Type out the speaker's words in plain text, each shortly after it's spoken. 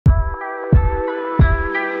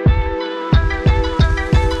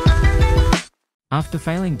After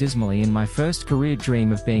failing dismally in my first career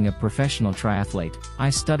dream of being a professional triathlete, I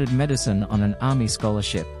studied medicine on an Army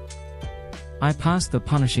scholarship. I passed the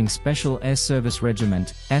punishing Special Air Service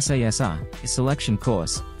Regiment (SASR) selection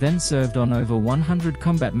course, then served on over 100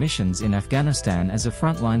 combat missions in Afghanistan as a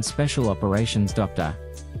frontline special operations doctor.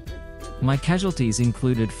 My casualties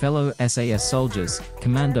included fellow SAS soldiers,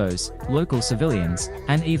 commandos, local civilians,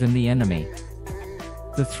 and even the enemy.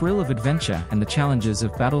 The thrill of adventure and the challenges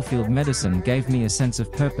of battlefield medicine gave me a sense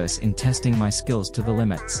of purpose in testing my skills to the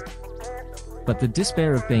limits. But the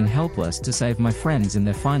despair of being helpless to save my friends in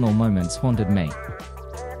their final moments haunted me.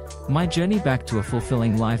 My journey back to a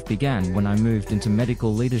fulfilling life began when I moved into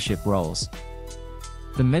medical leadership roles.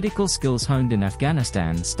 The medical skills honed in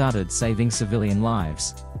Afghanistan started saving civilian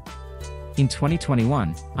lives. In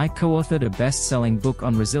 2021, I co-authored a best-selling book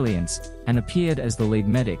on resilience, and appeared as the lead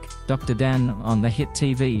medic, Dr. Dan, on the hit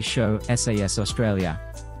TV show SAS Australia.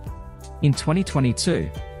 In 2022,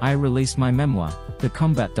 I released my memoir, The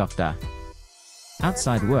Combat Doctor.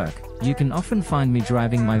 Outside work, you can often find me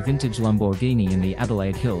driving my vintage Lamborghini in the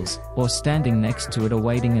Adelaide Hills, or standing next to it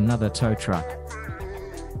awaiting another tow truck.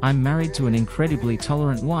 I'm married to an incredibly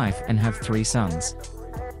tolerant wife and have 3 sons.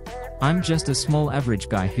 I'm just a small average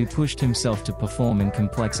guy who pushed himself to perform in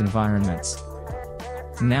complex environments.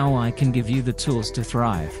 Now I can give you the tools to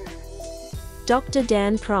thrive. Dr.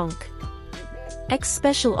 Dan Pronk,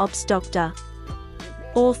 ex-Special Ops Doctor,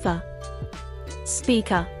 author,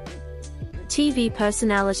 speaker, TV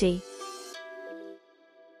personality.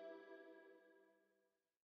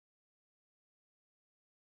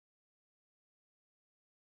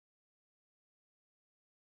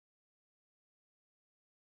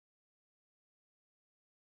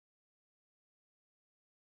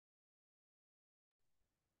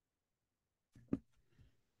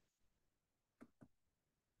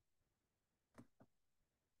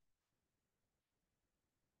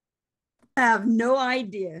 I have no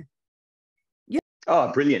idea.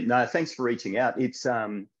 Oh, brilliant. No, thanks for reaching out. It's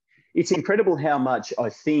incredible how much I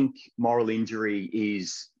think moral injury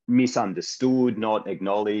is misunderstood, not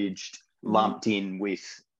acknowledged, lumped in with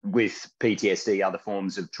PTSD, other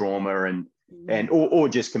forms of trauma, or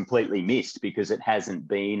just completely missed because it hasn't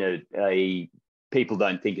been people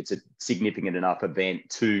don't think it's a significant enough event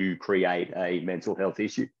to create a mental health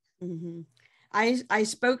issue. Mm-hmm. I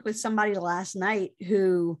spoke with somebody last night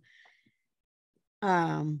who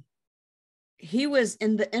he was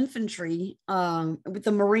in the infantry with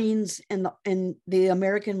the Marines and the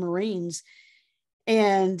American Marines,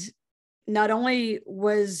 and not only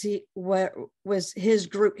was his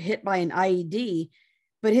group hit by an IED,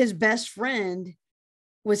 but his best friend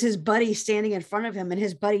was his buddy standing in front of him, and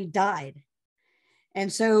his buddy died.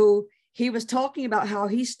 And so he was talking about how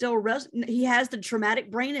he has the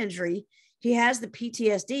traumatic brain injury, he has the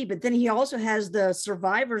PTSD, but then he also has the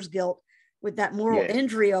survivor's guilt with that moral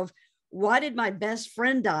injury of, why did my best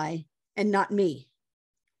friend die and not me?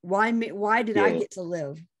 Why did I get to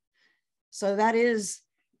live? So that is,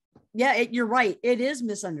 you're right. It is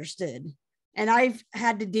misunderstood. And I've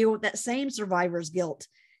had to deal with that same survivor's guilt.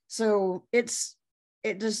 So it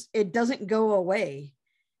doesn't go away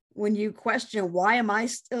when you question, why am I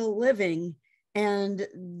still living and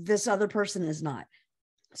this other person is not?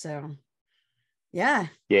 So, yeah,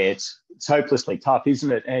 it's hopelessly tough,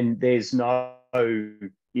 isn't it? And there's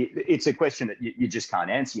it's a question that you just can't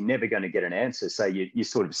answer. You're never going to get an answer. So you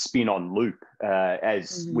sort of spin on loop,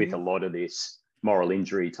 as with a lot of this moral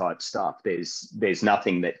injury type stuff. There's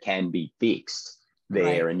nothing that can be fixed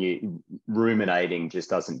there, right. And you ruminating just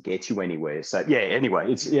doesn't get you anywhere. So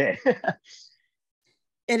anyway, it's It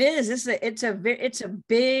is. It's a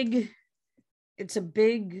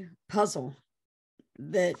big puzzle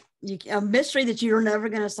that a mystery that you're never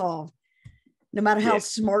going to solve, no matter how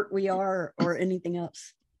smart we are or anything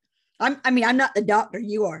else. I'm not the doctor,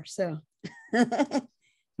 you are, so.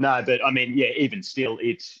 No, but I mean, even still,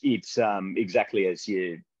 it's exactly as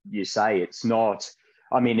you say. It's not.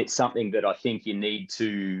 I mean, it's something that I think you need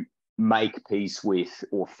to make peace with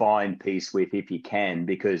or find peace with if you can,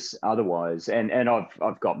 because otherwise, and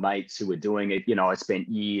I've got mates who are doing it. You know, I spent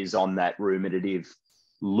years on that ruminative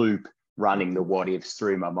loop, running the what ifs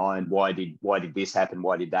through my mind. Why did this happen?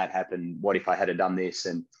 Why did that happen? What if I had done this?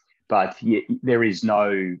 But there's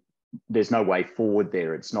no way forward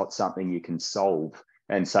there. It's not something you can solve.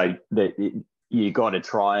 And so you got to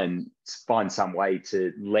try and find some way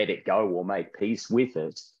to let it go or make peace with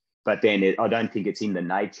it. But then I don't think it's in the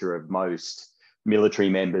nature of most military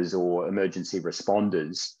members or emergency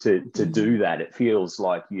responders to do that. It feels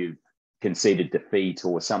like you've conceded defeat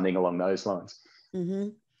or something along those lines. Mm-hmm.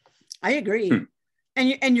 I agree.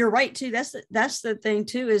 And you're right too. That's the thing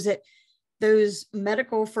too, is that those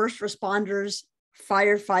medical first responders,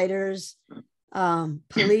 firefighters,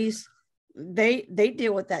 police, they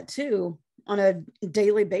deal with that too on a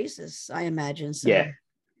daily basis, I imagine. So. Yeah.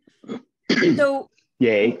 So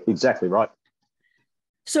yeah, exactly right.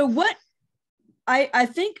 So what I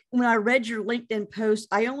think when I read your LinkedIn post,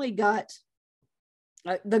 I only got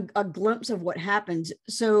a glimpse of what happened.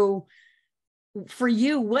 So for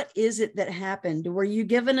you, what is it that happened? Were you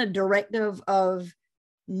given a directive of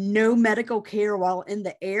no medical care while in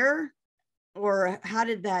the air, or how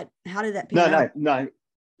did that pan out? No.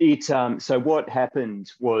 It so what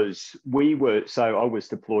happened was I was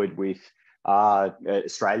deployed with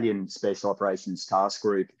Australian Special Operations Task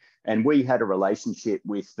Group, and we had a relationship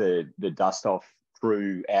with the dust off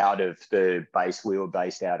crew out of the base we were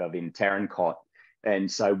based out of in Tarancot.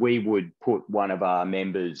 And so we would put one of our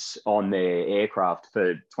members on their aircraft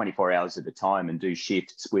for 24 hours at a time and do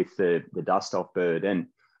shifts with the dust off bird. And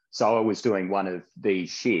so I was doing one of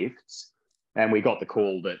these shifts, and we got the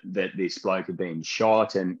call that this bloke had been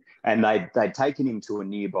shot, and they'd taken him to a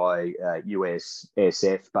nearby US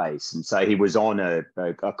SF base. And so he was on a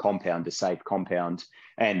compound, a safe compound,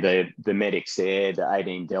 and the medics there, the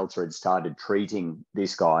 18 Delta, had started treating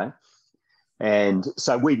this guy. And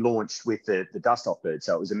so we launched with the dust off bird.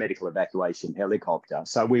 So it was a medical evacuation helicopter.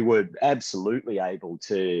 So we were absolutely able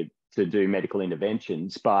to do medical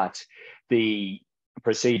interventions, but the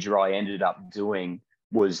procedure I ended up doing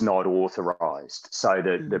was not authorized. So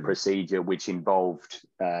the procedure, which involved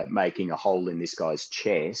making a hole in this guy's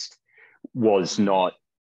chest, was not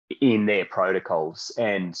in their protocols.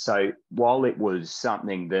 And so while it was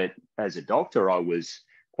something that as a doctor I was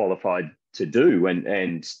qualified to do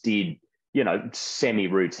and did,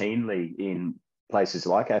 semi-routinely in places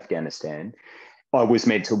like Afghanistan, I was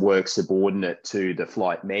meant to work subordinate to the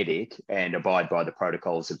flight medic and abide by the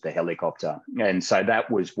protocols of the helicopter. And so that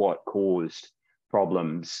was what caused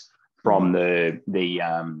problems from the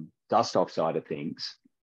dust off side of things.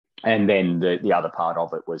 And then the other part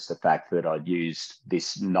of it was the fact that I'd used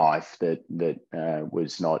this knife that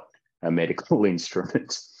was not a medical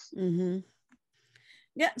instrument. Mm-hmm.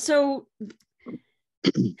 Yeah. So,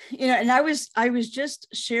 and I was just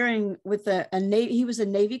sharing with a Navy, he was a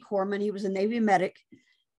Navy corpsman, he was a Navy medic.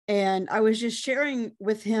 And I was just sharing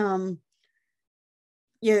with him,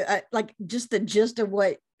 like just the gist of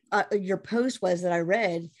what your post was that I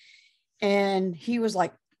read. And he was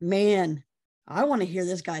like, man, I want to hear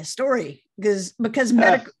this guy's story because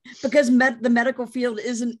the medical field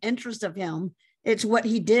is an interest of him. It's what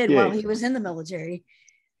he did while he was in the military.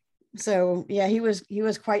 So yeah, he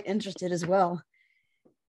was quite interested as well.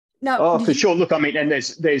 Now, for sure. Look, I mean, and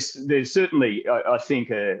there's certainly, I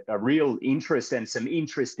think, a real interest and some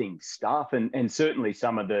interesting stuff, and certainly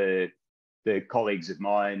some of the colleagues of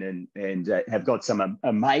mine and have got some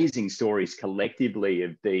amazing stories collectively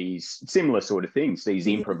of these similar sort of things, these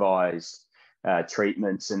improvised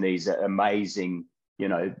treatments and these amazing,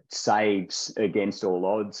 saves against all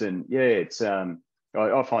odds. And yeah, it's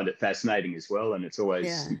I find it fascinating as well, and it's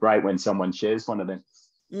always great when someone shares one of them.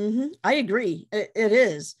 Mm-hmm. I agree. It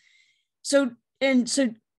is. So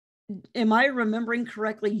am I remembering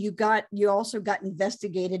correctly? You also got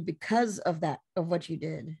investigated because of what you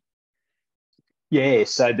did. Yeah,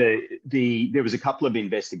 so there was a couple of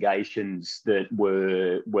investigations that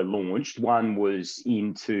were launched. One was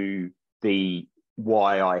into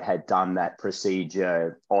why I had done that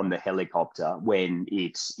procedure on the helicopter when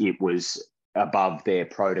it was above their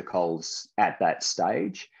protocols at that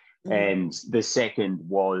stage. Mm-hmm. And the second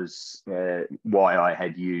was why I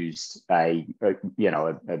had used a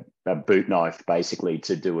boot knife basically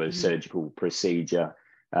to do a surgical procedure.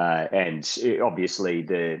 And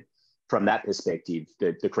obviously from that perspective,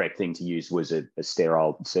 the correct thing to use was a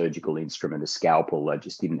sterile surgical instrument, a scalpel. I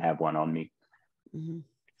just didn't have one on me. Mm-hmm.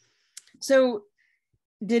 So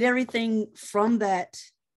did everything from that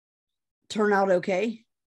turn out okay?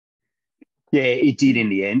 Yeah, it did in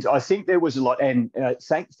the end. I think there was a lot, and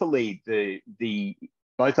thankfully,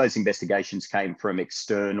 both those investigations came from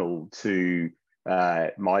external to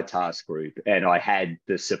my task group, and I had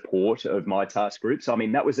the support of my task group. So, I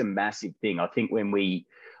mean, that was a massive thing. I think when we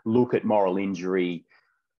look at moral injury,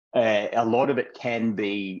 a lot of it can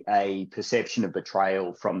be a perception of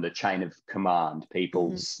betrayal from the chain of command.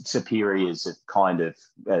 People's superiors have kind of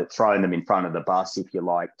thrown them in front of the bus, if you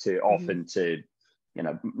like, to often to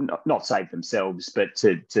not save themselves, but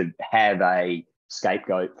to have a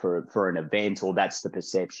scapegoat for an event, or that's the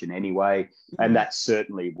perception anyway. And that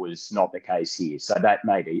certainly was not the case here. So that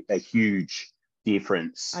made a huge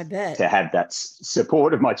difference, I bet, to have that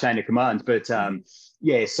support of my chain of command. But so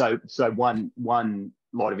one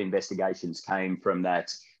lot of investigations came from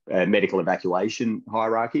that medical evacuation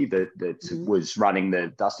hierarchy that was running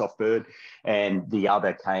the dust-off bird, and the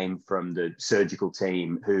other came from the surgical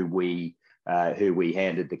team who we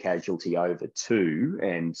handed the casualty over to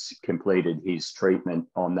and completed his treatment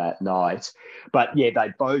on that night. But yeah,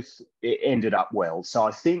 they both ended up well. So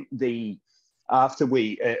I think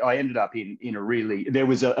I ended up in a really, there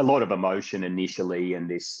was a lot of emotion initially,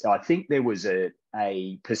 and I think there was a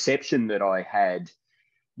perception that I had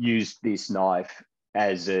used this knife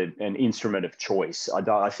as an instrument of choice.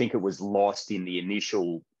 I think it was lost in the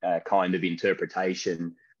initial kind of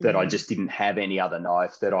interpretation that I just didn't have any other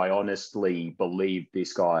knife, that I honestly believed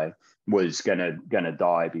this guy was gonna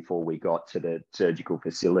die before we got to the surgical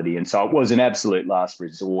facility. And so it was an absolute last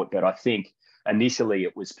resort, but I think initially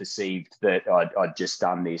it was perceived that I'd just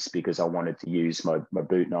done this because I wanted to use my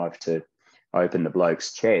boot knife to open the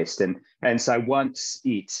bloke's chest. And so once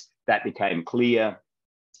that became clear,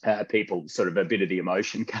 people sort of, a bit of the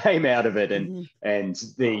emotion came out of it, and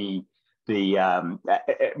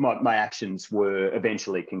my actions were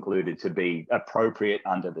eventually concluded to be appropriate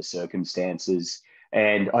under the circumstances.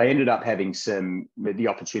 And I ended up having the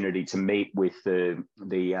opportunity to meet with the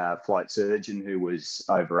flight surgeon who was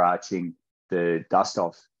overarching the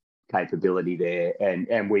dust-off capability there,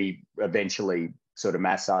 and we eventually sort of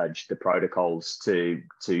massaged the protocols to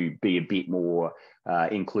be a bit more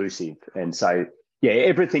inclusive. And so, yeah,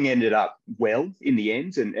 everything ended up well in the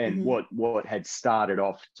end, and what had started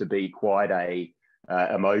off to be quite a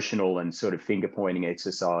emotional and sort of finger-pointing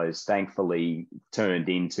exercise thankfully turned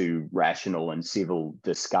into rational and civil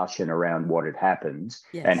discussion around what had happened,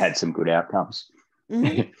 and had some good outcomes.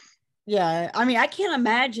 Yeah, I mean, I can't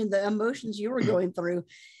imagine the emotions you were going through.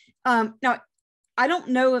 Now, I don't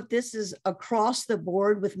know if this is across the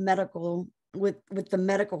board with the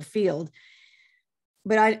medical field,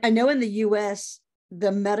 but I know in the U.S.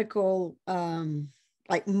 the medical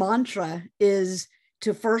mantra is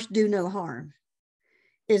to first do no harm.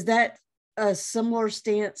 Is that a similar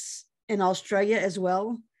stance in Australia as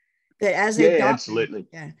well? That as a doctor, absolutely.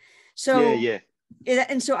 Yeah. So yeah.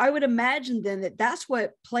 And so I would imagine then that's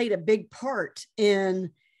what played a big part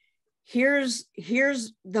in here's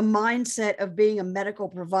the mindset of being a medical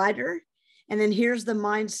provider, and then here's the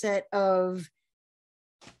mindset of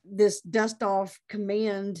this dust off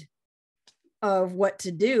command of what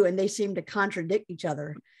to do, and they seem to contradict each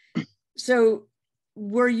other. So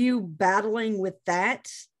were you battling with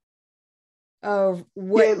that of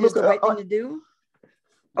what is the right thing to do?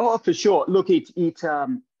 Oh, for sure. Look,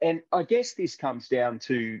 and I guess this comes down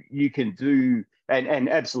to you can do, and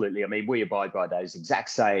absolutely, I mean, we abide by those exact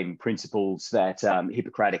same principles, that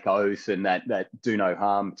Hippocratic Oath and that do no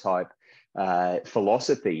harm type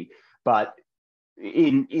philosophy. But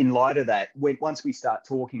in light of that, once we start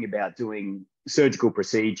talking about doing surgical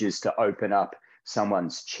procedures to open up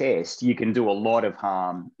someone's chest, you can do a lot of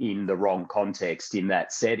harm in the wrong context in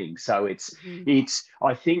that setting. So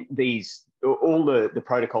I think all the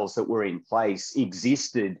protocols that were in place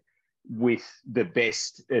existed with the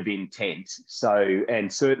best of intent. So,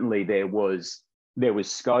 and certainly there was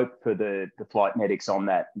scope for the flight medics on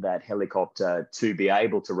that helicopter to be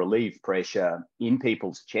able to relieve pressure in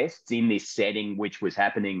people's chests in this setting, which was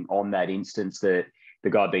happening on that instance. The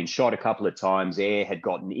guy had been shot a couple of times, air had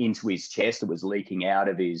gotten into his chest, it was leaking out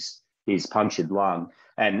of his punctured lung,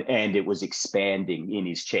 and it was expanding in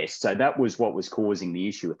his chest. So that was what was causing the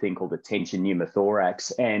issue, a thing called a tension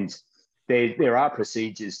pneumothorax. And there are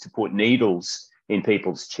procedures to put needles in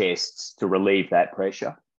people's chests to relieve that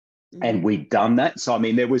pressure. And we'd done that. So, I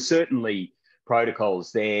mean, there were certainly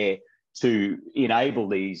protocols there to enable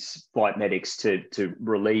these flight medics to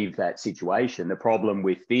relieve that situation. The problem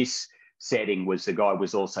with this setting was the guy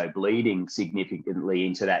was also bleeding significantly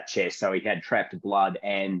into that chest. So he had trapped blood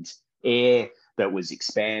and air that was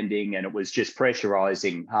expanding, and it was just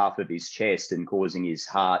pressurizing half of his chest and causing his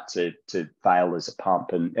heart to fail as a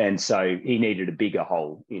pump. And so he needed a bigger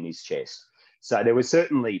hole in his chest. So there were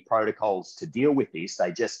certainly protocols to deal with this.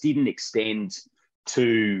 They just didn't extend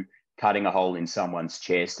to cutting a hole in someone's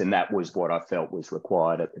chest. And that was what I felt was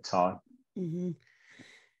required at the time. Mm-hmm.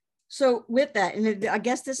 So with that, and I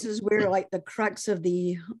guess this is where like the crux of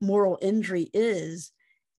the moral injury is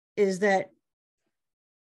that,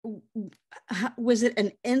 was it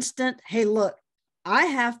an instant, hey, look, I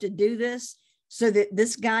have to do this so that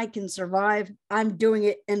this guy can survive, I'm doing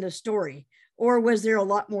it, end of story? Or was there a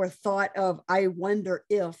lot more thought of, I wonder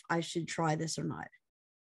if I should try this or not?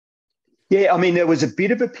 Yeah, I mean, there was a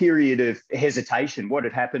bit of a period of hesitation. What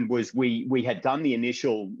had happened was we had done the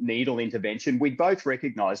initial needle intervention. We both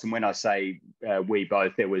recognized, and when I say we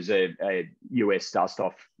both, there was a US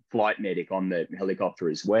dust-off flight medic on the helicopter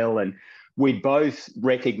as well. And we'd both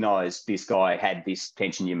recognised this guy had this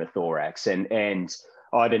tension pneumothorax, and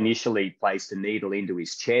I'd initially placed a needle into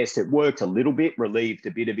his chest. It worked a little bit, relieved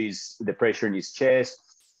a bit of the pressure in his chest.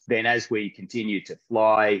 Then as we continued to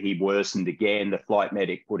fly, he worsened again. The flight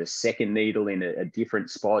medic put a second needle in a different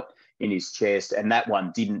spot in his chest, and that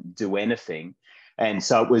one didn't do anything. And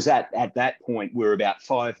so it was at that point, we were about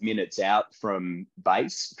 5 minutes out from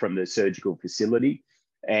base, from the surgical facility,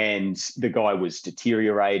 and the guy was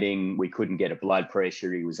deteriorating. We couldn't get a blood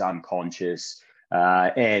pressure. He was unconscious.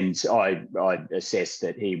 And I assessed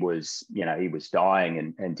that he was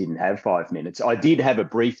dying and didn't have 5 minutes. I did have a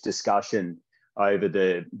brief discussion over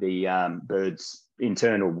the bird's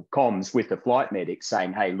internal comms with the flight medic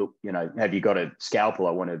saying, hey, look, have you got a scalpel?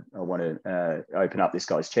 I want to open up this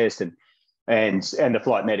guy's chest. And the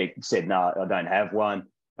flight medic said, no, I don't have one.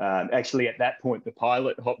 Actually, at that point, the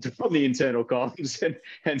pilot hopped on the internal comms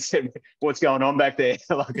and said, what's going on back there?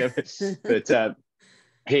 But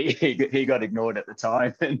he got ignored at the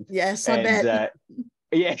time. Yes, I bet.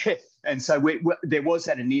 Yeah. And so there was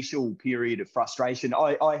that initial period of frustration.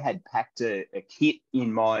 I had packed a kit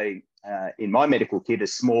in my medical kit, a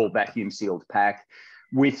small vacuum sealed pack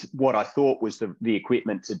with what I thought was the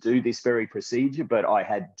equipment to do this very procedure, but I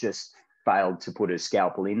had just failed to put a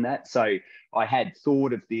scalpel in that. So I had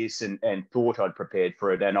thought of this and thought I'd prepared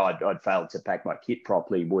for it, and I'd failed to pack my kit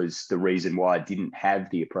properly was the reason why I didn't have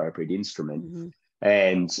the appropriate instrument. Mm-hmm.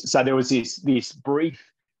 And so there was this brief,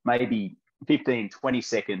 maybe 15, 20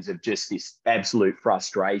 seconds of just this absolute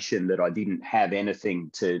frustration that I didn't have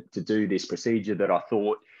anything to do this procedure that I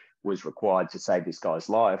thought was required to save this guy's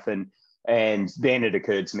life. And then it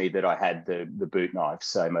occurred to me that I had the boot knife,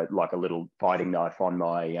 so like a little fighting knife on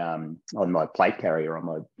my plate carrier,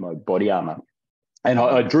 on my body armor. And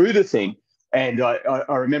I drew the thing, and I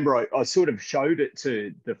remember I sort of showed it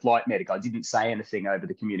to the flight medic. I didn't say anything over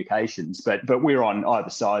the communications, but we're on either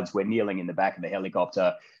sides. We're kneeling in the back of the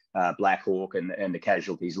helicopter, Black Hawk and the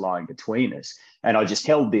casualties lying between us. And I just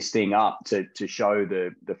held this thing up to show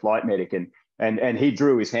the flight medic, and he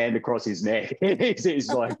drew his hand across his neck. He's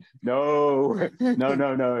like, no, do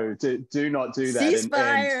not do that.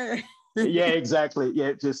 Ceasefire. Yeah, exactly.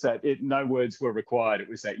 Yeah, just that. No words were required. It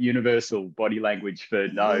was that universal body language for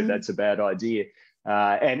no, that's a bad idea.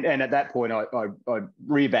 And at that point, I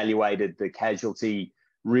reevaluated the casualty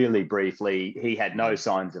really briefly. He had no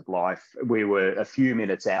signs of life. We were a few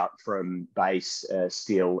minutes out from base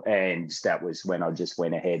still, and that was when I just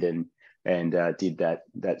went ahead and did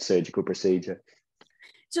that surgical procedure.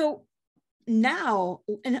 So now,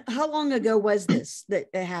 and how long ago was this that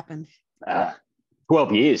it happened?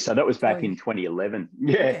 12 years. So that was back in 2011.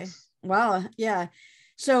 Yeah. Okay. Wow. Yeah.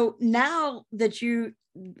 So now that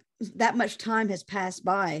that much time has passed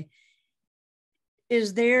by,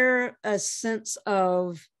 is there a sense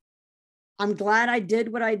of, I'm glad I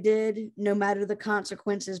did what I did, no matter the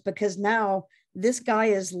consequences, because now this guy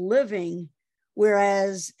is living,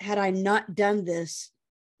 whereas had I not done this,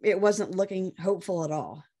 it wasn't looking hopeful at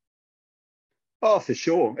all. Oh, for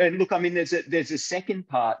sure. And look, I mean, there's a second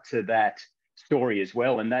part to that story as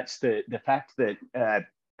well, and that's the fact that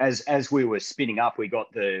as we were spinning up, we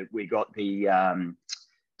got the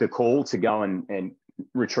call to go and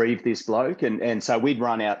retrieve this bloke, and so we'd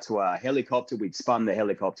run out to our helicopter. We'd spun the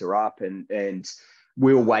helicopter up, and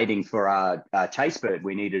we were waiting for our chase bird.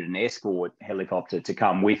 We needed an escort helicopter to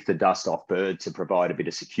come with the dust off bird to provide a bit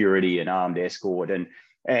of security and armed escort, and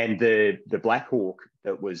the Black Hawk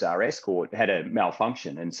that was our escort had a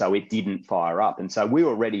malfunction, and so it didn't fire up, and so we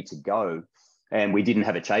were ready to go, and we didn't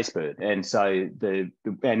have a chase bird. And so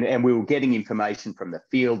and we were getting information from the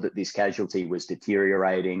field that this casualty was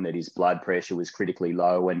deteriorating, that his blood pressure was critically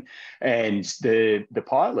low. And the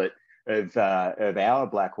pilot of our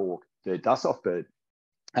Black Hawk, the dust off bird,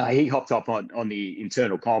 he hopped up on the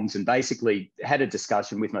internal comms and basically had a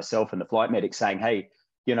discussion with myself and the flight medic saying, hey,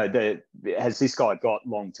 has this guy got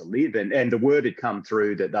long to live? And the word had come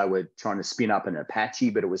through that they were trying to spin up an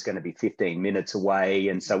Apache, but it was going to be 15 minutes away.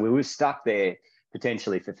 And so we were stuck there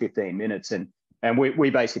potentially for 15 minutes. And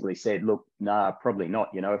we basically said, look, nah, probably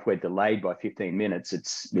not. If we're delayed by 15 minutes,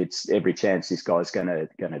 it's every chance this guy's going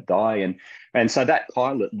to die. And so that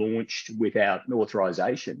pilot launched without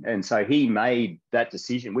authorization. And so he made that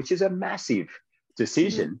decision, which is a massive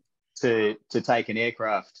decision. To take an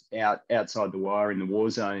aircraft outside the wire in the war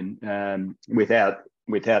zone without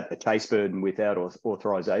a chase bird and without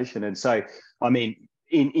authorization. And so, I mean,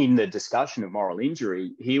 in the discussion of moral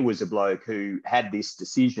injury, here was a bloke who had this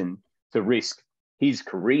decision to risk his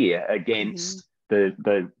career against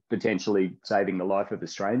the potentially saving the life of a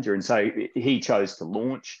stranger. And so he chose to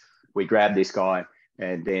launch. We grabbed this guy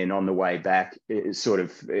And then on the way back, sort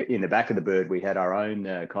of in the back of the bird, we had our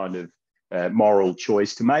own kind of moral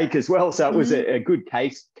choice to make as well. So it was a good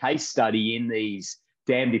case study in these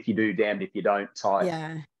damned if you do, damned if you don't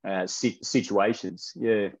type situations.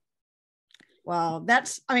 Yeah. Wow.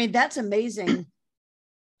 That's amazing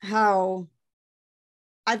how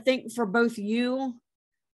I think for both you,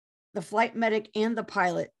 the flight medic, and the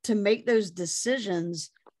pilot to make those decisions,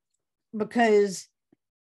 because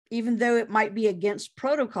even though it might be against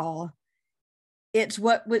protocol, it's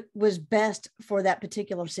what was best for that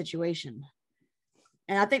particular situation.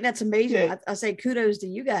 And I think that's amazing. Yeah. I say kudos to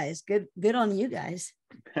you guys. Good on you guys.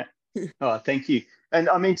 Oh, thank you. And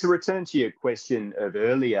I mean, to return to your question of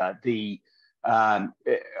earlier,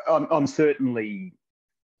 I'm certainly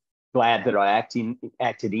glad that I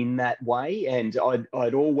acted in that way. And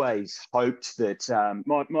I'd always hoped that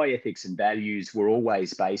my ethics and values were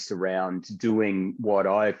always based around doing what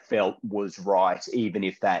I felt was right, even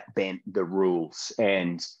if that bent the rules.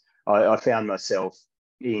 And I found myself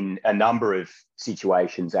in a number of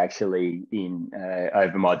situations, actually, in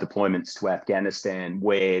over my deployments to Afghanistan,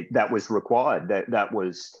 where that was required. That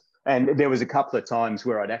was, and there was a couple of times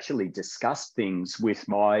where I'd actually discussed things with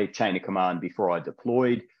my chain of command before I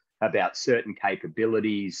deployed, about certain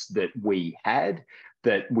capabilities that we had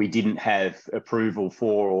that we didn't have approval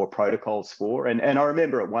for or protocols for. And I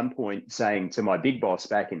remember at one point saying to my big boss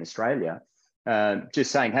back in Australia,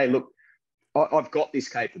 just saying, hey, look, I've got this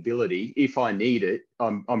capability. If I need it,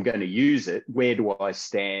 I'm going to use it. Where do I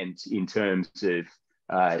stand in terms of,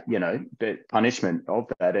 the punishment of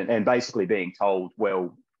that? And basically being told,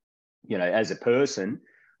 well, as a person,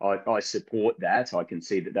 I support that. I can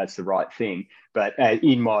see that that's the right thing. But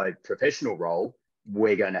in my professional role,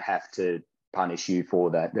 we're going to have to punish you for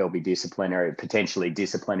that. There'll be potentially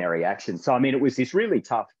disciplinary action. So, I mean, it was this really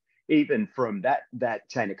tough, even from that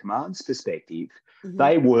chain of command's perspective. Mm-hmm.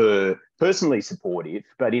 They were personally supportive,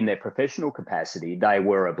 but in their professional capacity, they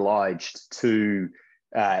were obliged to,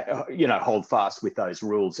 hold fast with those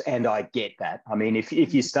rules. And I get that. I mean, if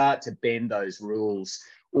you start to bend those rules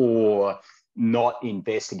or not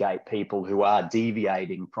investigate people who are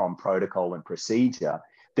deviating from protocol and procedure,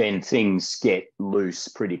 then things get loose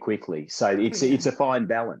pretty quickly. So it's a fine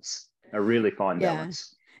balance, a really fine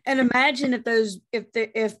balance. And imagine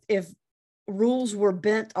if rules were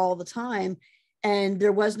bent all the time and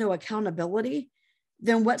there was no accountability,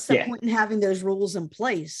 then what's the point in having those rules in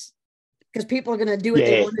place? Because people are going to do what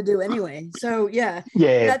they want to do anyway. So But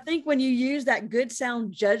I think when you use that good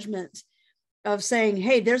sound judgment of saying,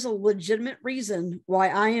 hey, there's a legitimate reason why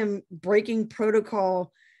I am breaking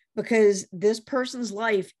protocol, because this person's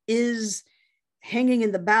life is hanging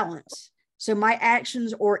in the balance. So my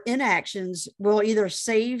actions or inactions will either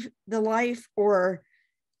save the life or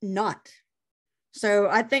not. So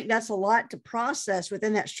I think that's a lot to process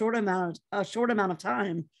within that short amount of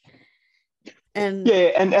time. And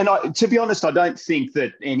to be honest, I don't think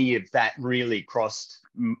that any of that really crossed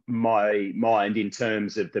my mind in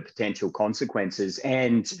terms of the potential consequences.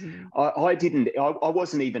 And I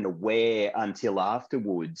wasn't even aware until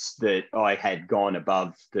afterwards that I had gone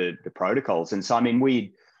above the protocols. And so, I mean,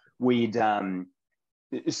 we'd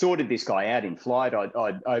sorted this guy out in flight.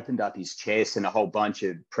 I'd opened up his chest and a whole bunch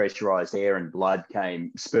of pressurized air and blood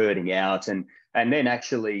came spurting out. And then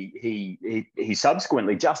actually he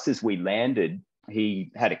subsequently, just as we landed,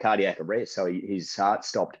 he had a cardiac arrest. So his heart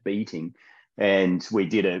stopped beating. And we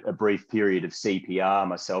did a brief period of CPR,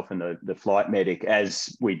 myself and the flight medic,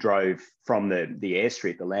 as we drove from the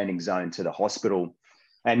airstrip, the landing zone, to the hospital,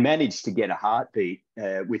 and managed to get a heartbeat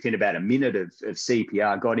within about a minute of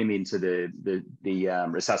CPR, got him into the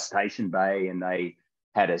resuscitation bay, and they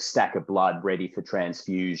had a stack of blood ready for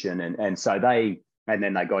transfusion. And so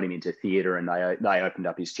then they got him into theatre, and they opened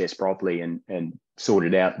up his chest properly and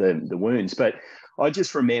sorted out the wounds. But I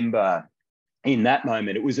just remember, in that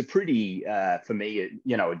moment, it was a pretty, for me,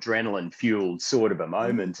 adrenaline fueled sort of a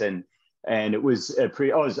moment. And it was I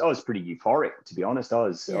was pretty euphoric, to be honest. I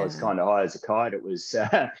was kind of high as a kite. It was,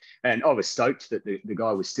 and I was stoked that the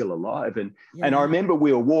guy was still alive. And I remember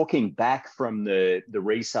we were walking back from the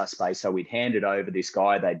resus base. So we'd handed over this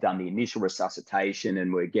guy. They'd done the initial resuscitation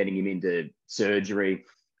and we're getting him into surgery.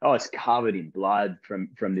 I was covered in blood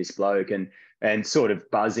from this bloke and sort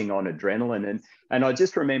of buzzing on adrenaline. And I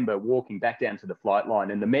just remember walking back down to the flight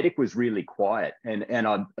line, and the medic was really quiet. And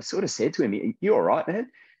I sort of said to him, "You all right,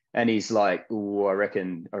 man?" And he's like, "Oh, I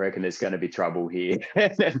reckon there's going to be trouble here."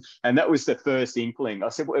 And that was the first inkling. I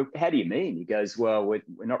said, "Well, how do you mean?" He goes, "Well, we're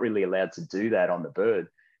not really allowed to do that on the bird."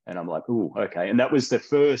 And I'm like, oh, okay. And that was the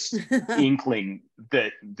first inkling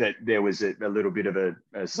that there was a little bit of a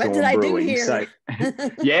storm what did I brewing. do here? So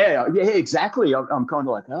yeah, exactly. I'm kind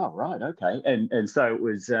of like, oh, right, okay. And so it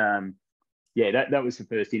was, that was the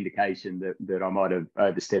first indication that I might have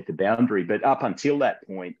overstepped the boundary. But up until that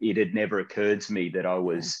point, it had never occurred to me that I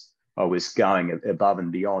was going above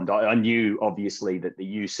and beyond. I knew, obviously, that the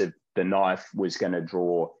use of the knife was going to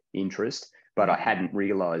draw interest, but I hadn't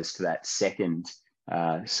realised that second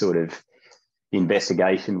sort of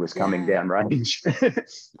investigation was coming down range.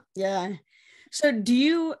 Yeah. So do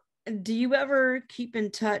you ever keep in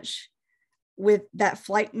touch with that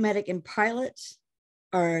flight medic and pilots,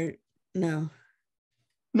 or no?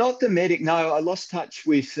 Not the medic. No, I lost touch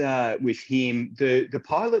with him. The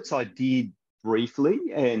pilots I did briefly,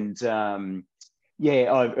 and I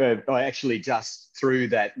actually just through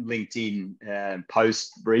that LinkedIn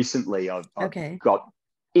post recently, I've got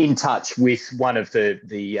in touch with one of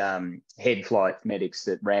the head flight medics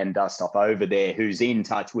that ran dust off over there, who's in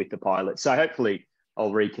touch with the pilot. So hopefully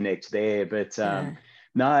I'll reconnect there. But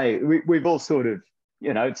no, we've all sort of,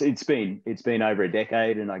 it's been over a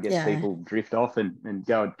decade, and I guess people drift off and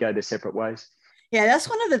go their separate ways. Yeah, that's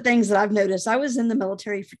one of the things that I've noticed. I was in the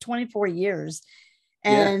military for 24 years.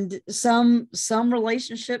 And some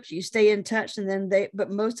relationships you stay in touch, and then but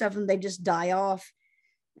most of them, they just die off.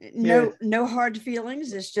 No hard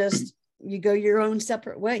feelings. It's just you go your own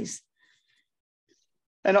separate ways.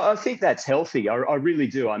 And I think that's healthy. I really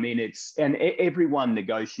do. I mean, and everyone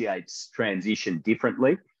negotiates transition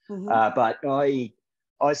differently. Mm-hmm. But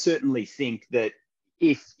I certainly think that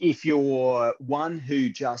if you're one who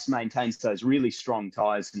just maintains those really strong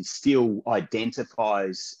ties and still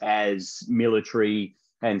identifies as military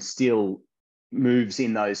and still moves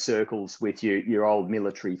in those circles with your old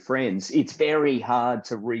military friends, it's very hard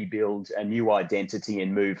to rebuild a new identity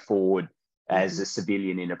and move forward as a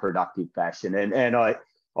civilian in a productive fashion. And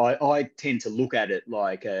I tend to look at it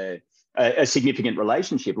like a significant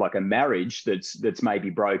relationship, like a marriage that's maybe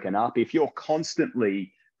broken up. If you're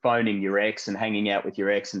constantly phoning your ex and hanging out with your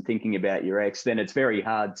ex and thinking about your ex, then it's very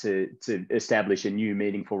hard to establish a new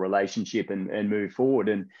meaningful relationship and move forward.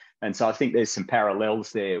 And so I think there's some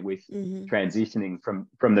parallels there with transitioning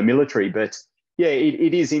from the military. But yeah,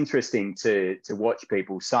 it is interesting to watch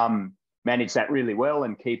people. Some manage that really well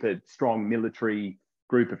and keep a strong military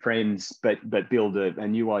group of friends, but build a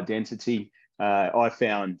new identity. I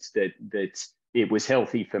found that it was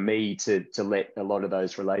healthy for me to let a lot of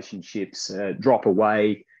those relationships drop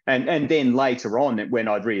away. And then later on, when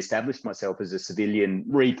I'd reestablished myself as a civilian,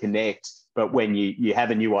 reconnect. But when you have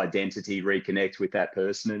a new identity, reconnect with that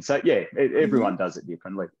person. And so, everyone does it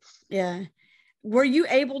differently. Yeah. Were you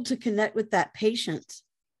able to connect with that patient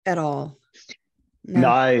at all?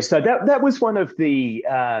 No. So that was one of the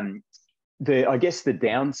I guess the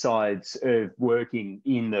downsides of working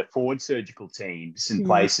in the forward surgical teams in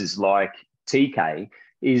places like TK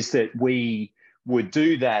is that we would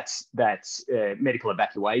do that medical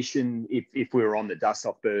evacuation if we were on the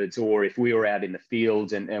dust-off birds, or if we were out in the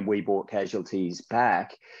field and we brought casualties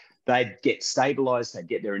back. They'd get stabilised, they'd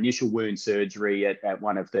get their initial wound surgery at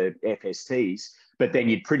one of the FSTs, but then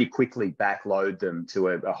you'd pretty quickly backload them to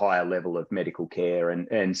a higher level of medical care.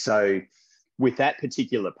 And so with that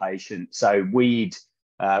particular patient, so we'd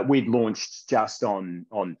launched just on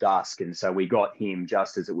dusk, and so we got him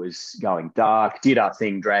just as it was going dark, did our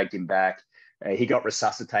thing, dragged him back. He got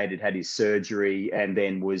resuscitated, had his surgery, and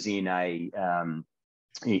then was in a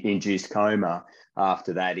induced coma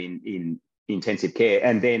after that in intensive care.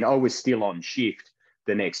 And then I was still on shift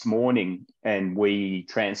the next morning, and we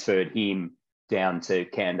transferred him down to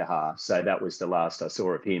Kandahar. So that was the last I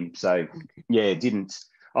saw of him. So yeah,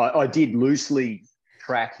 I did loosely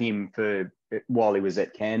track him while he was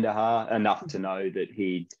at Kandahar, enough to know that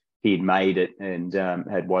he'd made it and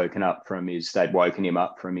had woken him up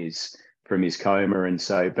from his coma. And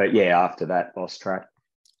so, but yeah, after that, lost track.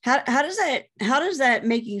 How does that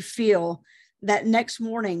make you feel that next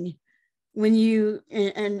morning when you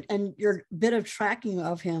and your bit of tracking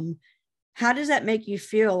of him? How does that make you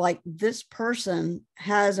feel like this person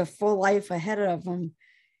has a full life ahead of them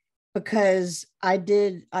because I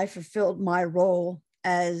fulfilled my role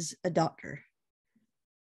as a doctor?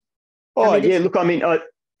 Oh, yeah. Look, I mean,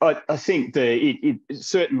 I think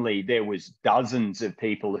certainly there was dozens of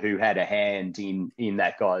people who had a hand in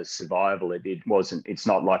that guy's survival. It's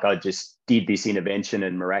not like I just did this intervention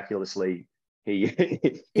and miraculously he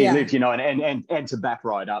lived, and to back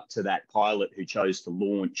right up to that pilot who chose to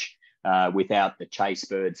launch without the chase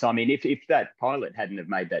bird. So, I mean, if that pilot hadn't have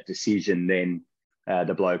made that decision, then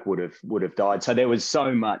the bloke would have died. So there was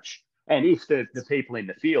so much And if the people in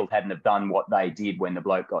the field hadn't have done what they did when the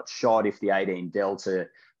bloke got shot, if the 18 Delta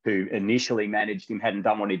who initially managed him hadn't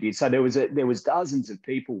done what he did, so there was dozens of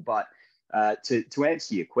people. But to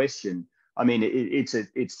answer your question, I mean, it's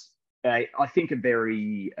I think a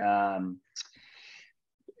very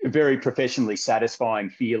professionally satisfying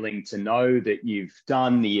feeling to know that you've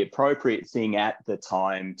done the appropriate thing at the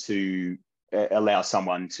time to allow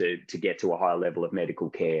someone to get to a higher level of medical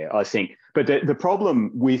care, I think. But the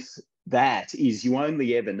problem with that is you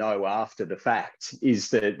only ever know after the fact is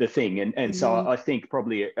the thing. And so I think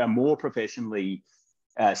probably a more professionally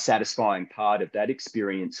satisfying part of that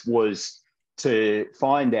experience was to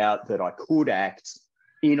find out that I could act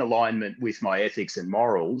in alignment with my ethics and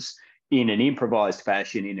morals in an improvised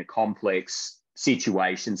fashion in a complex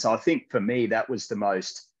situation. So I think for me, that was the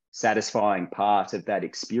most satisfying part of that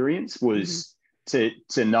experience, was to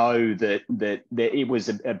know that it was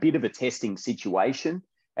a bit of a testing situation,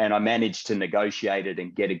 and I managed to negotiate it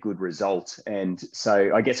and get a good result. And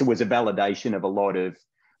so I guess it was a validation of a lot of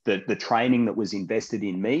the training that was invested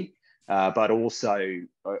in me. But also,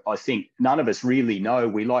 I think none of us really know.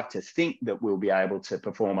 We like to think that we'll be able to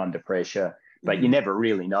perform under pressure, but you never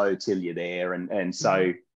really know till you're there. And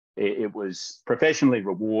so it was professionally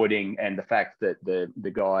rewarding. And the fact that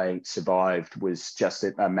the guy survived was just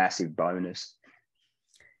a massive bonus.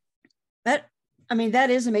 That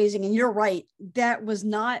is amazing. And you're right. That was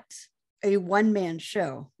not a one-man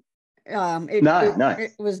show.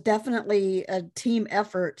 It was definitely a team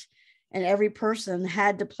effort, and every person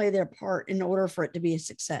had to play their part in order for it to be a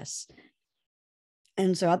success.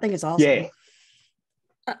 And so I think it's awesome.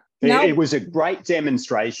 Yeah. It was a great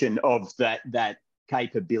demonstration of that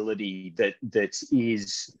capability that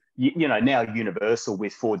is, now universal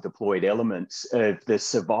with forward deployed elements of the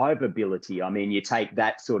survivability. I mean, you take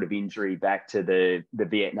that sort of injury back to the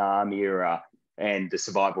Vietnam era, and the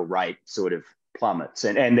survival rate sort of plummets.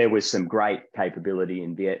 And there was some great capability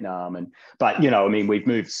in Vietnam. But we've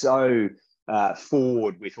moved so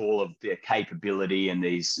forward with all of the capability and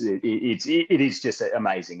these, it is just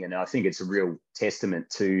amazing. And I think it's a real testament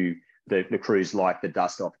to the crews like the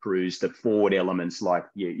dust-off crews, the forward elements like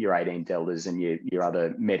your 18 Deltas and your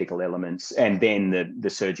other medical elements, and then the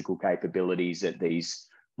surgical capabilities at these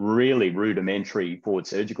really rudimentary forward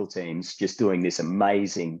surgical teams just doing this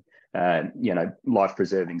amazing,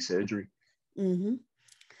 life-preserving surgery. Mm-hmm.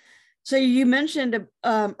 So you mentioned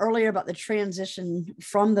earlier about the transition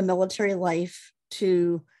from the military life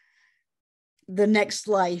to the next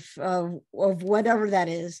life of whatever that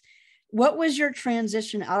is. What was your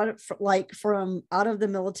transition from out of the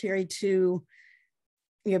military to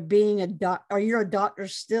being a doctor? Or you're a doctor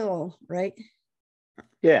still, right?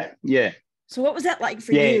 Yeah. So what was that like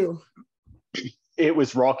for you? It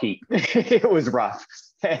was rocky. It was rough.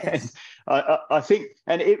 And I think,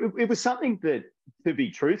 and it was something that, to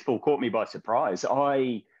be truthful, caught me by surprise.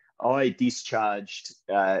 I discharged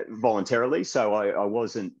voluntarily, so I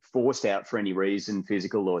wasn't forced out for any reason,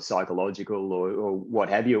 physical or psychological or what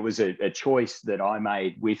have you. It was a choice that I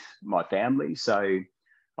made with my family. So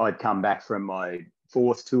I'd come back from my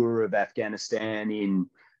 4th tour of Afghanistan in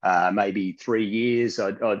maybe 3 years.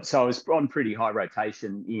 So I was on pretty high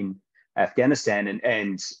rotation in Afghanistan,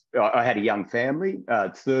 and I had a young family.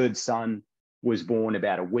 3rd son was born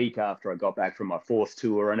about a week after I got back from my 4th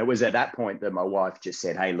tour. And it was at that point that my wife just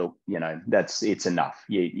said, "Hey, look, it's enough.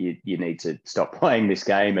 You need to stop playing this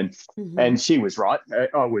game." And she was right.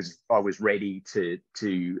 I was ready to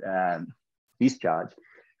discharge.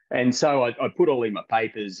 And so I put all in my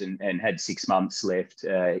papers and had 6 months left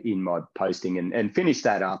in my posting and finished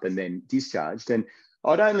that up and then discharged. And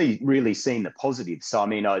I'd only really seen the positives. So, I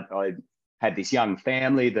mean, I had this young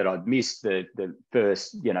family that I'd missed the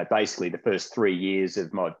first, basically the first 3 years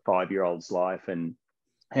of my 5-year-old's life. And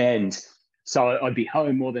so I'd be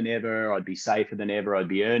home more than ever. I'd be safer than ever. I'd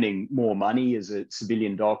be earning more money as a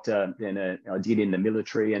civilian doctor than I did in the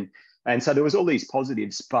military. And so there was all these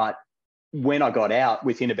positives. But when I got out,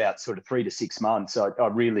 within about sort of 3 to 6 months, I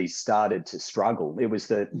really started to struggle. It was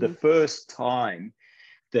the first time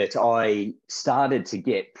that I started to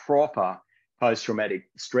get proper post-traumatic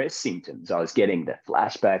stress symptoms. I was getting the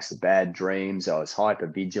flashbacks, the bad dreams. I was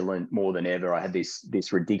hyper-vigilant more than ever. I had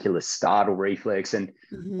this ridiculous startle reflex and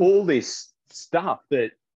all this stuff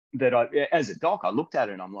that I, as a doc, I looked at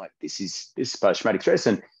it and I'm like, this is post-traumatic stress.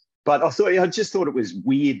 But I just thought it was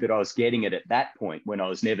weird that I was getting it at that point when I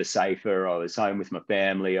was never safer. I was home with my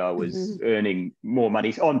family. I was earning more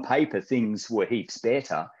money. On paper, things were heaps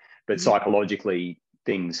better, but psychologically,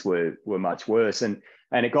 things were much worse. And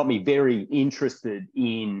it got me very interested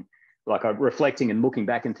in like I'm reflecting and looking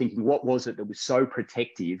back and thinking, what was it that was so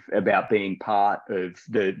protective about being part of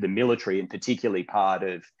the military, and particularly part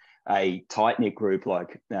of a tight-knit group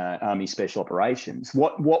like Army Special Operations?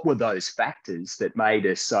 What were those factors that made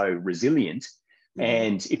us so resilient?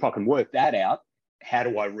 And if I can work that out, how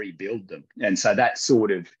do I rebuild them? And so that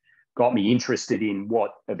sort of got me interested in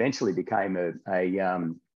what eventually became a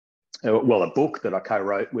book that I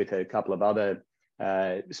co-wrote with a couple of other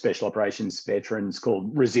special operations veterans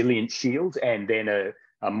called Resilient Shield, and then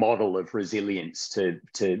a model of resilience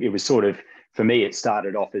it was sort of, for me, it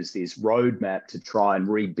started off as this roadmap to try and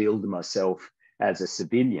rebuild myself as a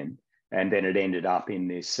civilian. And then it ended up in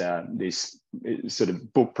this sort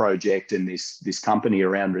of book project and this company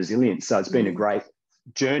around resilience. So it's been a great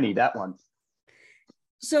journey, that one.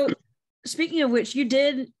 So speaking of which, you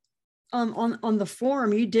did on the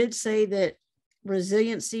forum, you did say that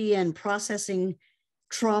resiliency and processing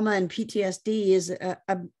trauma and PTSD is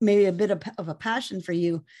maybe a bit of a passion for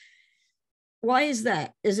you. Why is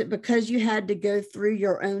that? Is it because you had to go through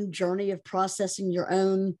your own journey of processing your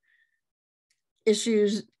own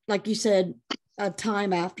issues, like you said, a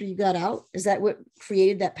time after you got out? Is that what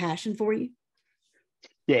created that passion for you?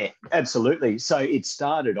 Yeah, absolutely. So it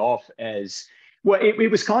started off as, well,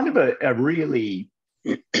 it was kind of a really,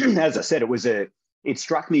 as I said, it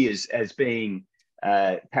struck me as being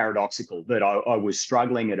paradoxical that I was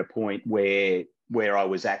struggling at a point where I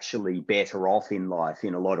was actually better off in life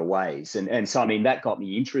in a lot of ways. And so, I mean, that got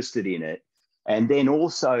me interested in it. And then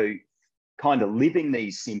also kind of living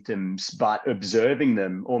these symptoms, but observing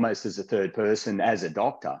them almost as a third person, as a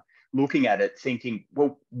doctor, looking at it, thinking,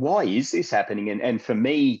 well, why is this happening? And for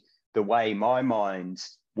me, the way my mind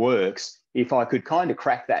works, if I could kind of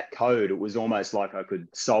crack that code, it was almost like I could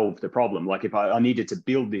solve the problem. Like if I needed to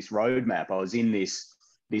build this roadmap, I was in this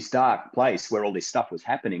dark place where all this stuff was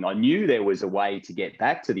happening. I knew there was a way to get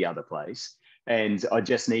back to the other place, and I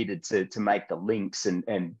just needed to make the links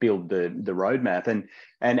and build the roadmap.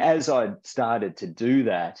 And as I started to do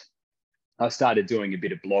that, I started doing a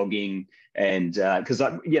bit of blogging, and because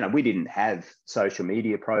we didn't have social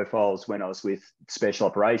media profiles when I was with Special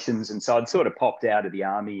Operations, and so I'd sort of popped out of the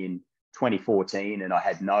Army in 2014, and I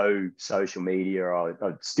had no social media. I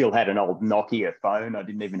still had an old Nokia phone. I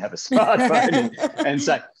didn't even have a smartphone, and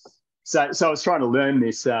so I was trying to learn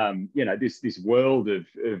this, this world of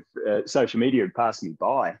social media had passed me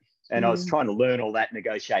by, and I was trying to learn all that,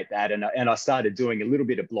 negotiate that, and I started doing a little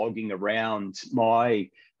bit of blogging around my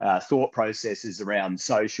thought processes around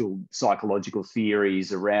social psychological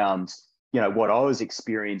theories around what I was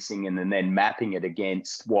experiencing, and then mapping it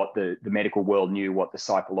against what the medical world knew, what the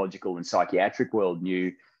psychological and psychiatric world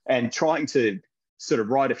knew, and trying to sort of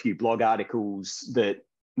write a few blog articles that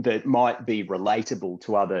might be relatable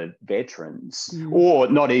to other veterans, or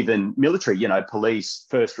not even military, police,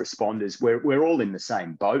 first responders. We're all in the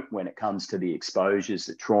same boat when it comes to the exposures,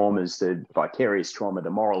 the traumas, the vicarious trauma, the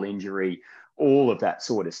moral injury. All of that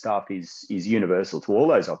sort of stuff is universal to all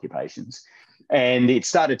those occupations. And it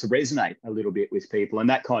started to resonate a little bit with people, and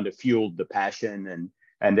that kind of fueled the passion.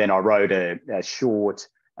 And then I wrote a short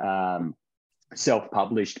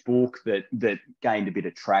self-published book that gained a bit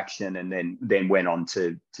of traction, and then went on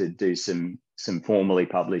to do some formally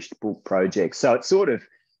published book projects. So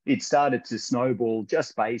it started to snowball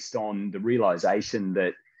just based on the realization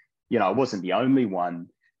that I wasn't the only one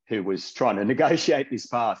who was trying to negotiate this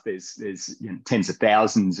path. There's tens of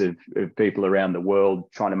thousands of people around the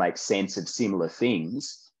world trying to make sense of similar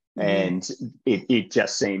things. And it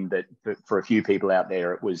just seemed that for a few people out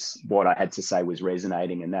there, it was what I had to say was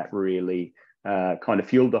resonating, and that really kind of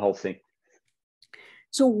fueled the whole thing.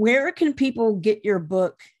 So where can people get your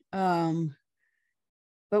book?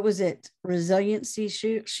 What was it? Resiliency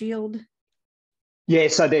Shield? Yeah,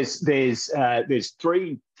 so there's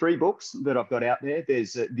three books that I've got out there.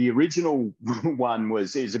 There's the original one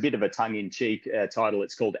is a bit of a tongue-in-cheek title.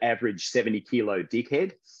 It's called Average 70 Kilo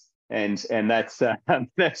Dickhead, and that's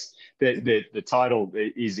the title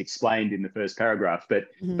is explained in the first paragraph. But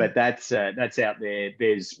that's out there.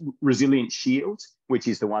 There's Resilient Shield, which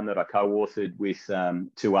is the one that I co-authored with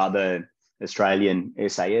two other Australian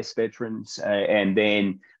SAS veterans, and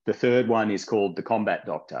then the third one is called The Combat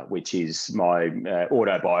Doctor, which is my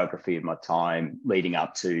autobiography of my time leading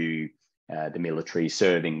up to the military,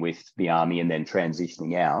 serving with the Army and then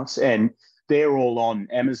transitioning out. And they're all on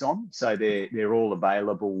Amazon. So they're all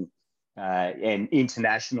available and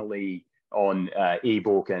internationally on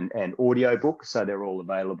ebook and audiobook. So they're all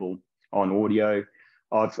available on audio.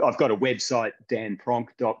 I've got a website,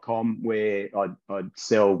 danpronk.com, where I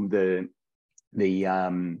sell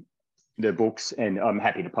the books, and I'm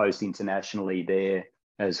happy to post internationally there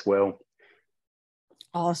as well.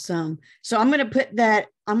 Awesome. So I'm going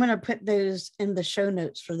to put those in the show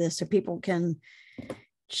notes for this so people can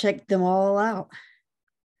check them all out.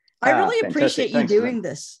 I really appreciate you doing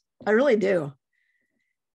this. I really do.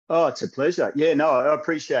 Oh, it's a pleasure. Yeah, no, I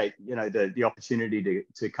appreciate, the opportunity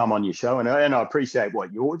to come on your show, and I appreciate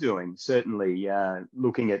what you're doing. Certainly,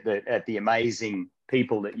 looking at the amazing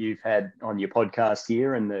people that you've had on your podcast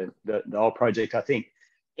here and the whole project. I think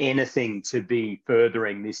anything to be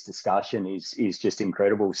furthering this discussion is just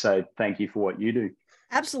incredible. So thank you for what you do.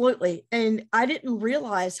 Absolutely. And I didn't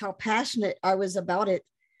realize how passionate I was about it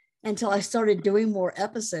until I started doing more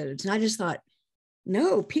episodes. And I just thought,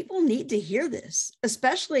 no, people need to hear this,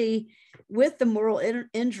 especially with the moral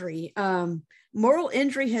injury. Moral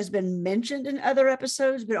injury has been mentioned in other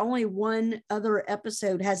episodes, but only one other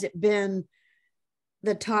episode has it been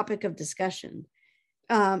the topic of discussion.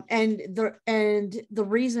 And the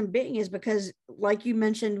reason being is because, like you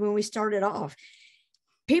mentioned when we started off,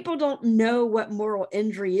 people don't know what moral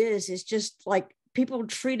injury is. It's just like people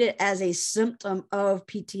treat it as a symptom of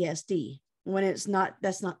PTSD when it's not.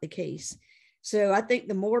 That's not the case. So I think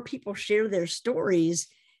the more people share their stories,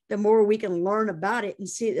 the more we can learn about it and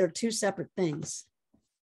see they're two separate things.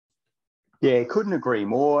 Yeah, couldn't agree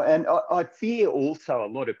more. And I fear also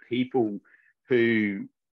a lot of people who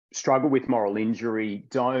struggle with moral injury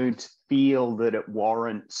don't feel that it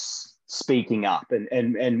warrants speaking up.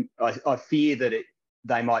 And I fear that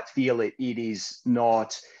they might feel it is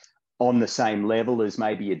not on the same level as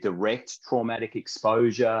maybe a direct traumatic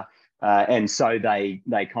exposure. And so they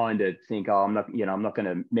kind of think, oh, I'm not going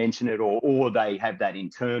to mention it, or they have that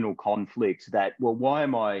internal conflict that, well, why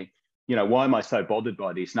am I so bothered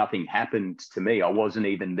by this? Nothing happened to me. I wasn't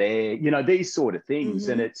even there. These sort of things.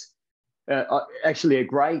 Mm-hmm. And it's actually a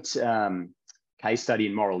great case study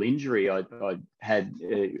in moral injury. I had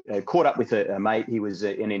caught up with a mate. He was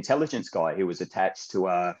an intelligence guy. He was attached to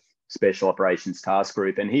a special operations task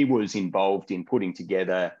group, and he was involved in putting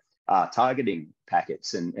together targeting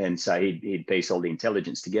packets, and so he'd piece all the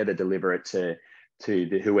intelligence together, deliver it to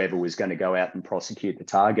whoever was going to go out and prosecute the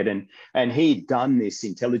target, and he'd done this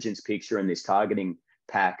intelligence picture and this targeting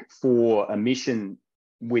pack for a mission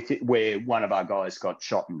with it where one of our guys got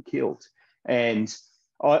shot and killed. And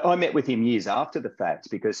I met with him years after the fact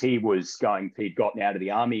because he'd gotten out of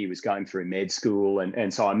the army, he was going through med school,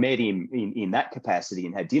 and so I met him in that capacity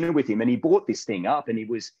and had dinner with him, and he brought this thing up, and he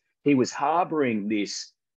was harboring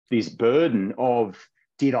this burden of,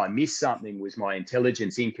 did I miss something? Was my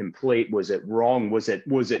intelligence incomplete? Was it wrong? Was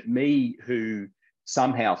it me who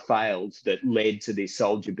somehow failed that led to this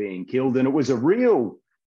soldier being killed? And it was a real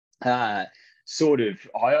sort of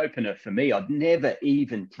eye-opener for me. I'd never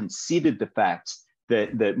even considered the fact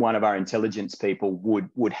that one of our intelligence people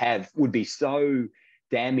would be so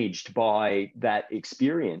damaged by that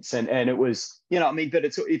experience. And it was, but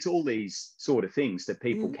it's all these sort of things that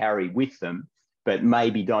people carry with them, but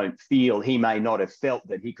maybe don't feel. He may not have felt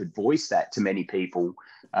that he could voice that to many people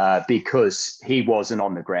because he wasn't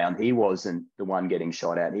on the ground. He wasn't the one getting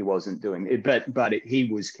shot at. He wasn't doing it, but he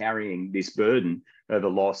was carrying this burden of the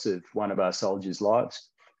loss of one of our soldiers' lives.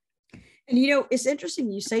 And, it's interesting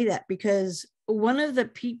you say that, because one of the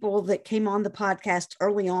people that came on the podcast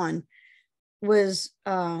early on was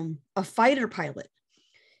a fighter pilot.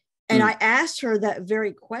 And I asked her that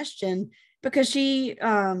very question because she,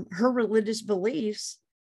 her religious beliefs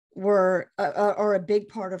are a big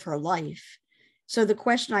part of her life. So the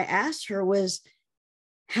question I asked her was,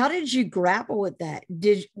 how did you grapple with that?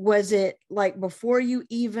 Was it like before you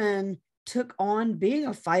even took on being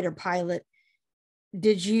a fighter pilot,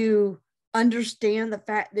 did you understand the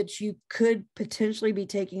fact that you could potentially be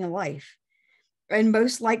taking a life, and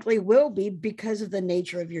most likely will be because of the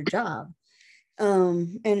nature of your job?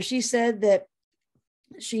 And she said that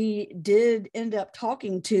she did end up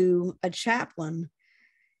talking to a chaplain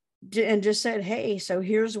and just said, hey, so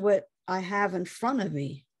here's what I have in front of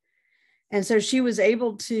me. And so she was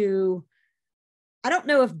able to, I don't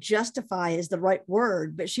know if justify is the right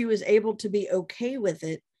word, but she was able to be okay with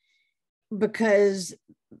it because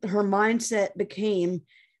her mindset became,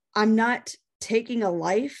 I'm not taking a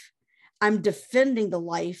life, I'm defending the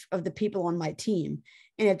life of the people on my team.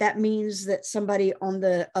 And if that means that somebody on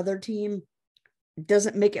the other team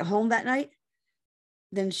doesn't make it home that night,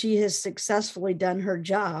 then she has successfully done her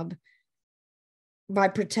job by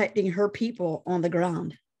protecting her people on the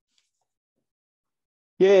ground.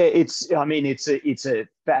 Yeah, it's a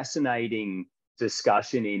fascinating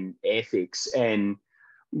discussion in ethics, and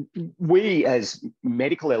we as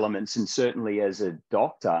medical elements, and certainly as a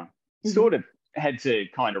doctor, sort of had to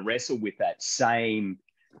kind of wrestle with that same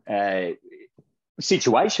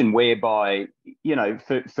situation whereby, you know,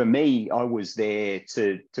 for me, I was there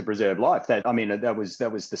to preserve life. That was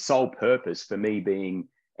the sole purpose for me being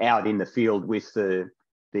out in the field with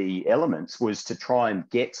the elements, was to try and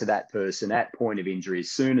get to that person at point of injury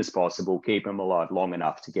as soon as possible, keep them alive long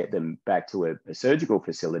enough to get them back to a surgical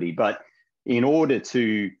facility. But in order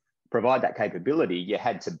to provide that capability, you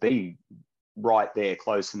had to be right there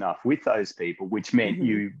close enough with those people, which meant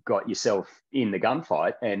you got yourself in the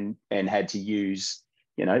gunfight and had to use,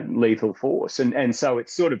 you know, lethal force. And so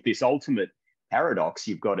it's sort of this ultimate paradox.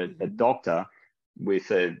 You've got a doctor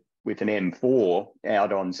with an M4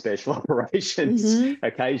 out on special operations,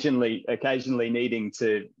 occasionally needing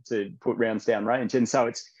to put rounds down range. And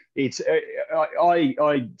so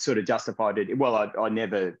I sort of justified it. Well, I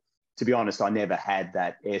never, to be honest, I never had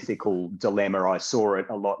that ethical dilemma. I saw it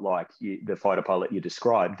a lot like the fighter pilot you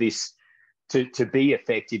described. This, to be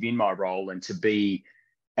effective in my role and to be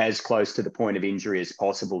as close to the point of injury as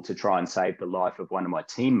possible to try and save the life of one of my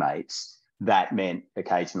teammates, that meant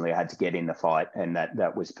occasionally I had to get in the fight, and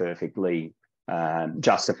that was perfectly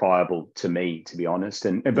justifiable to me, to be honest.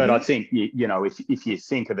 But I think, you know, if you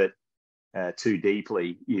think of it too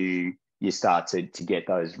deeply, you start to get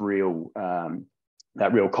those real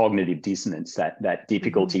that real cognitive dissonance, that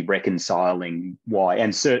difficulty reconciling why.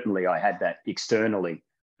 And certainly I had that externally.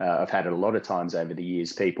 I've had it a lot of times over the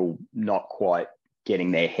years, people not quite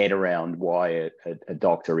getting their head around why a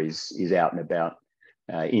doctor is out and about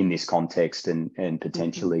in this context and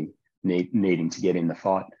potentially needing to get in the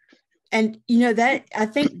fight. And, you know, that I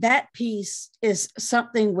think that piece is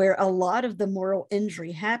something where a lot of the moral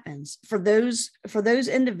injury happens for those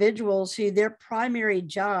individuals who their primary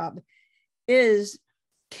job is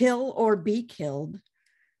kill or be killed.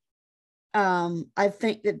 I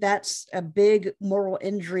think that's a big moral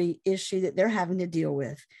injury issue that they're having to deal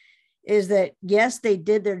with, is that, yes, they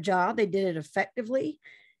did their job. They did it effectively.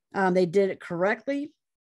 They did it correctly,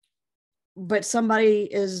 but somebody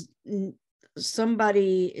is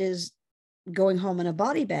going home in a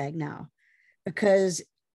body bag now because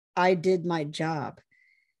I did my job.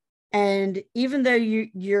 And even though you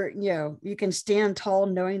can stand tall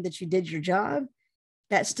knowing that you did your job,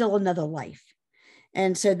 that's still another life.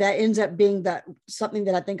 And so that ends up being something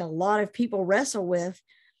that I think a lot of people wrestle with.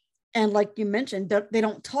 And like you mentioned, they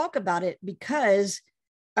don't talk about it because,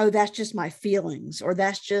 oh, that's just my feelings, or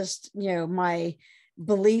that's just, you know, my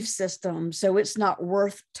belief system. So it's not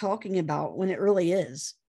worth talking about, when it really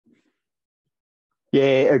is.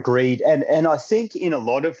 Yeah, agreed. And I think in a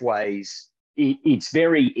lot of ways, it's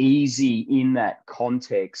very easy in that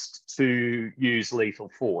context to use lethal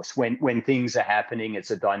force when things are happening.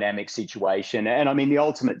 It's a dynamic situation. And I mean, the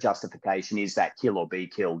ultimate justification is that kill or be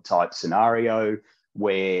killed type scenario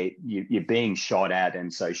where you're being shot at,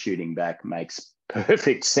 and so shooting back makes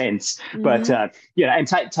perfect sense. But you know, and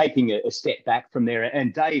taking a step back from there,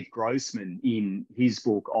 and Dave Grossman in his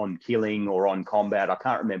book On Killing or On Combat, I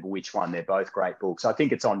can't remember which one, they're both great books, I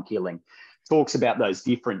think it's On Killing, talks about those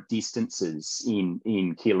different distances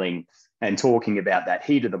in killing, and talking about that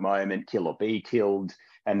heat of the moment, kill or be killed,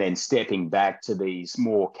 and then stepping back to these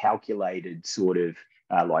more calculated sort of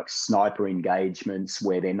like sniper engagements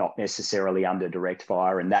where they're not necessarily under direct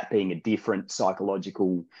fire, and that being a different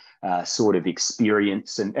psychological sort of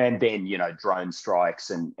experience, and then, you know, drone strikes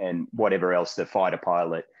and whatever else, the fighter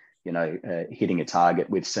pilot, you know, hitting a target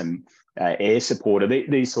with some air support, or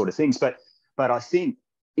these sort of things. But I think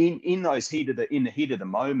in the heat of the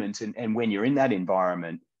moment, and when you're in that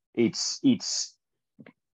environment, it's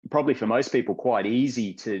probably for most people quite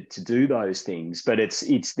easy to do those things, but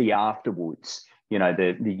it's the afterwards, you know,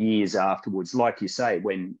 the years afterwards, like you say,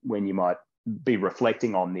 when you might be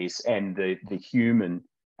reflecting on this, and the human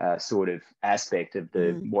sort of aspect of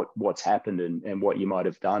what's happened and what you might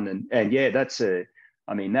have done. And yeah,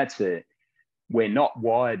 we're not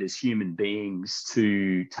wired as human beings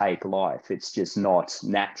to take life. It's just not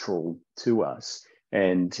natural to us.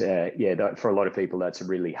 And for a lot of people, that's a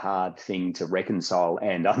really hard thing to reconcile,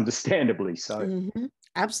 and understandably so.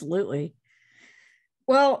 Absolutely.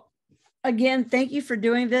 Well, again, thank you for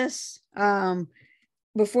doing this.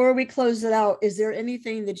 Before we close it out, is there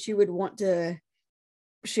anything that you would want to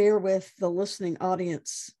share with the listening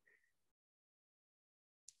audience?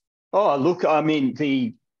 Oh, look, I mean,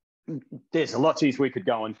 there's a lot. Geez, we could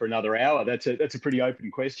go on for another hour. That's a pretty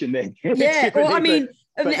open question there. Yeah, well, I mean,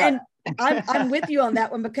 and I'm with you on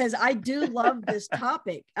that one, because I do love this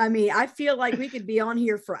topic. I mean, I feel like we could be on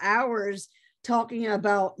here for hours talking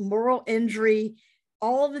about moral injury,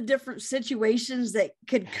 all the different situations that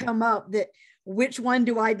could come up, that which one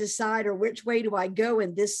do I decide, or which way do I go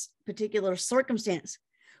in this particular circumstance?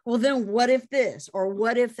 well, then what if this, or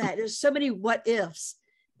what if that? There's so many what ifs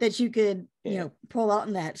that you could, pull out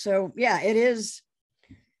in that. So yeah, it is.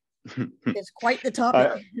 It's quite the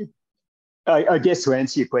topic. I guess to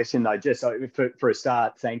answer your question, though, just for a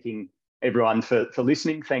start, thanking everyone for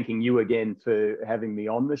listening, thanking you again for having me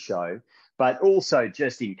on the show, but also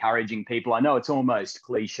just encouraging people. I know it's almost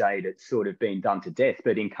cliched, it's sort of been done to death,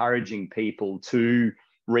 but encouraging people to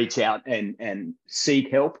reach out and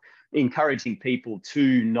seek help, encouraging people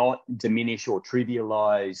to not diminish or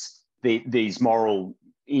trivialize these moral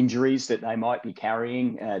injuries that they might be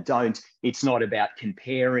carrying. It's not about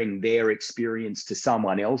comparing their experience to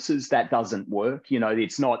someone else's. That doesn't work.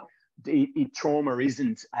 It's not, trauma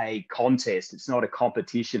isn't a contest. It's not a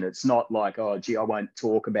competition. It's not like, oh, gee, I won't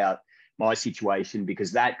talk about my situation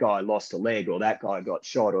because that guy lost a leg, or that guy got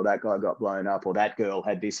shot, or that guy got blown up, or that girl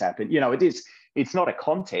had this happen. It's not a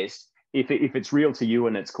contest. If it's real to you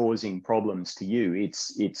and it's causing problems to you,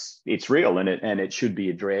 it's real, and it should be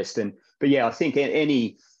addressed. But yeah, I think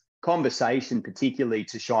any conversation, particularly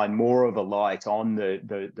to shine more of a light on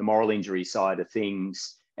the moral injury side of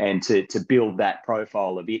things, and to build that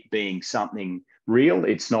profile of it being something real.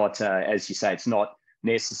 It's not, as you say, it's not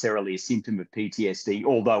necessarily a symptom of PTSD,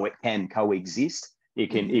 although it can coexist. It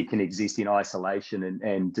can exist in isolation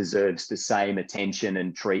and deserves the same attention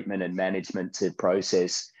and treatment and management to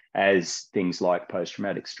process as things like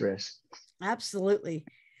post-traumatic stress. Absolutely.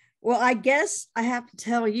 Well, I guess I have to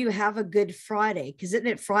tell you, have a good Friday, because isn't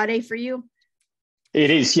it Friday for you? It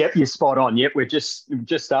is. Yep, you're spot on. Yep, we're just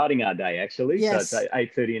starting our day, actually. Yes. So it's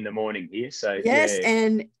 8:30 in the morning here. So yes,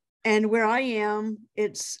 yeah. and where I am,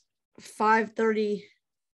 it's 5:30,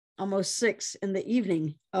 almost 6 in the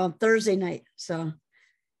evening on Thursday night. So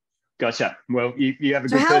gotcha. Well, you have a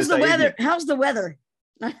so good how's Thursday the weather? evening. How's the weather?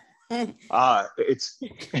 It's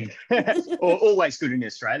always good in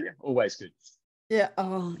Australia. Always good. Yeah.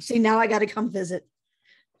 Oh, see, now I got to come visit.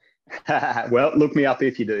 Well, look me up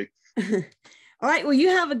if you do. All right. Well, you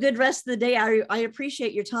have a good rest of the day. I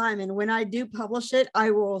appreciate your time. And when I do publish it,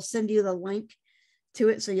 I will send you the link to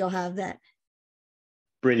it, so you'll have that.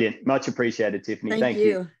 Brilliant. Much appreciated, Tiffany. Thank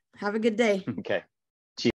you. Have a good day. Okay.